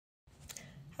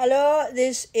Hello,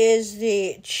 this is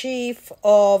the Chief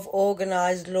of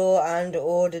Organised Law and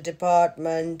Order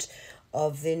Department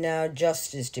of the now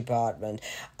Justice Department.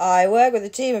 I work with a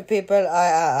team of people.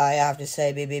 I have to say,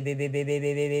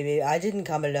 I didn't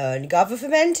come alone.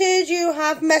 Governmented, you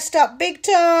have messed up big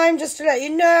time, just to let you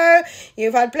know.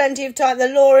 You've had plenty of time. The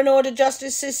law and order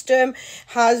justice system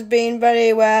has been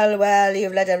very well,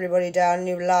 you've let everybody down and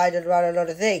you've lied about a lot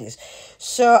of things.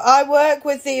 So I work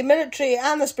with the military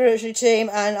and the spiritual team,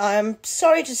 and I am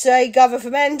sorry to say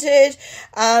governmented,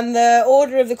 and the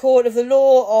order of the court of the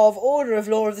law of order of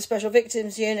law of the special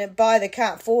victims unit by the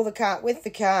cat, for the cat, with the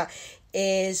cat,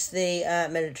 is the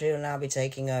military will now be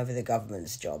taking over the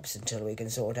government's jobs until we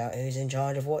can sort out who's in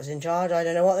charge of what's in charge. I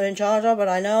don't know what they're in charge of, but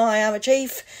I know I am a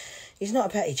chief. He's not a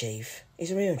petty chief.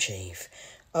 He's a real chief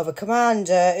of a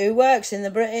commander who works in the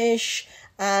British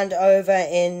and over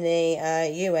in the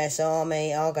US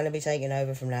Army are going to be taking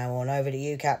over from now on. Over to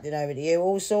you, Captain, over to you.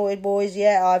 All sorted, boys.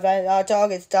 Yeah, our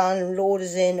target's done.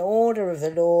 Orders in, order of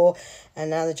the law. And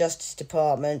now the Justice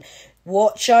Department.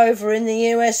 Watch over in the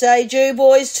USA. Do,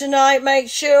 boys, tonight. Make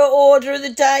sure, order of the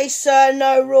day, sir.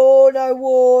 No raw, no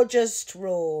war. Just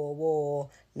raw war.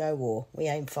 No war. We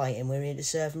ain't fighting. We're here to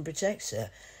serve and protect,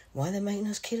 sir. Why are they making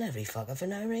us kill every fucker for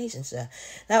no reason, sir?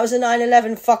 That was a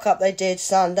 9/11 fuck-up they did,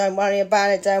 son. Don't worry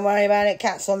about it, don't worry about it.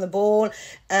 Cat's on the ball,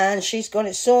 and she's got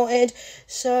it sorted.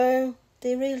 So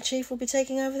the real chief will be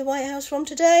taking over the White House from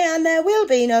today, and there will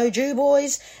be no Jew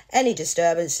boys. Any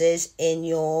disturbances in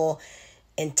your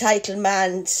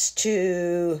entitlements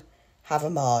to have a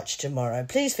march tomorrow,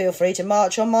 please feel free to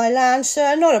march on my land,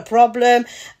 sir. Not a problem.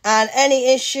 And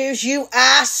any issues, you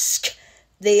ask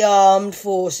the armed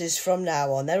forces from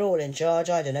now on. They're all in charge.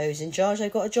 I don't know who's in charge.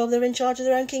 They've got a job. They're in charge of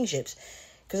their own kingships.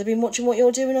 Because I've been watching what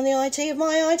you're doing on the IT of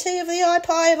my IT of the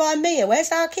iPie of our Mia.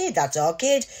 Where's our kid? That's our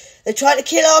kid. They tried to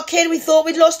kill our kid. We thought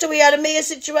we'd lost her. We had a Mia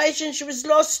situation. She was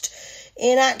lost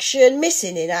in action,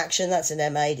 missing in action. That's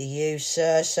an MA to you,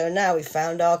 sir. So now we've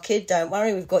found our kid. Don't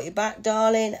worry. We've got your back,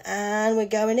 darling. And we're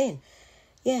going in.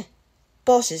 Yeah.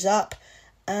 Boss is up.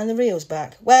 And the reel's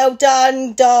back. Well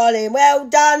done, darling. Well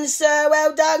done, sir.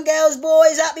 Well done, girls,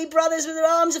 boys. Happy brothers with their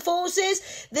arms and forces.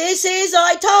 This is,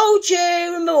 I told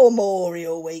you,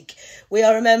 Memorial Week. We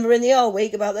are remembering the old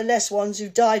week about the less ones who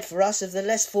died for us, of the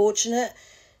less fortunate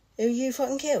who you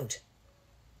fucking killed.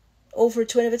 All for a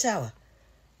twin of a tower.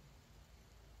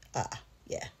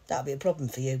 Yeah, that'll be a problem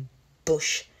for you,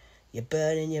 Bush. You're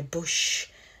burning your bush.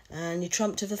 And you're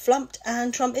Trump to the flumped.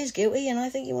 And Trump is guilty. And I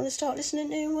think you want to start listening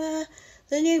to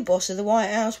the new boss of the White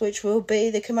House, which will be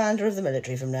the commander of the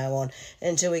military from now on.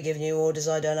 Until we give new orders,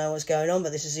 I don't know what's going on,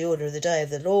 but this is the order of the day of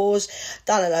the laws.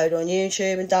 Done a load on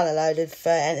YouTube and done a load for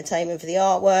entertainment for the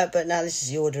artwork, but now this is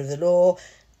the order of the law.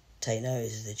 Take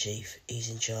notice of the chief. He's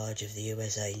in charge of the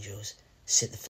US Angels. Sit the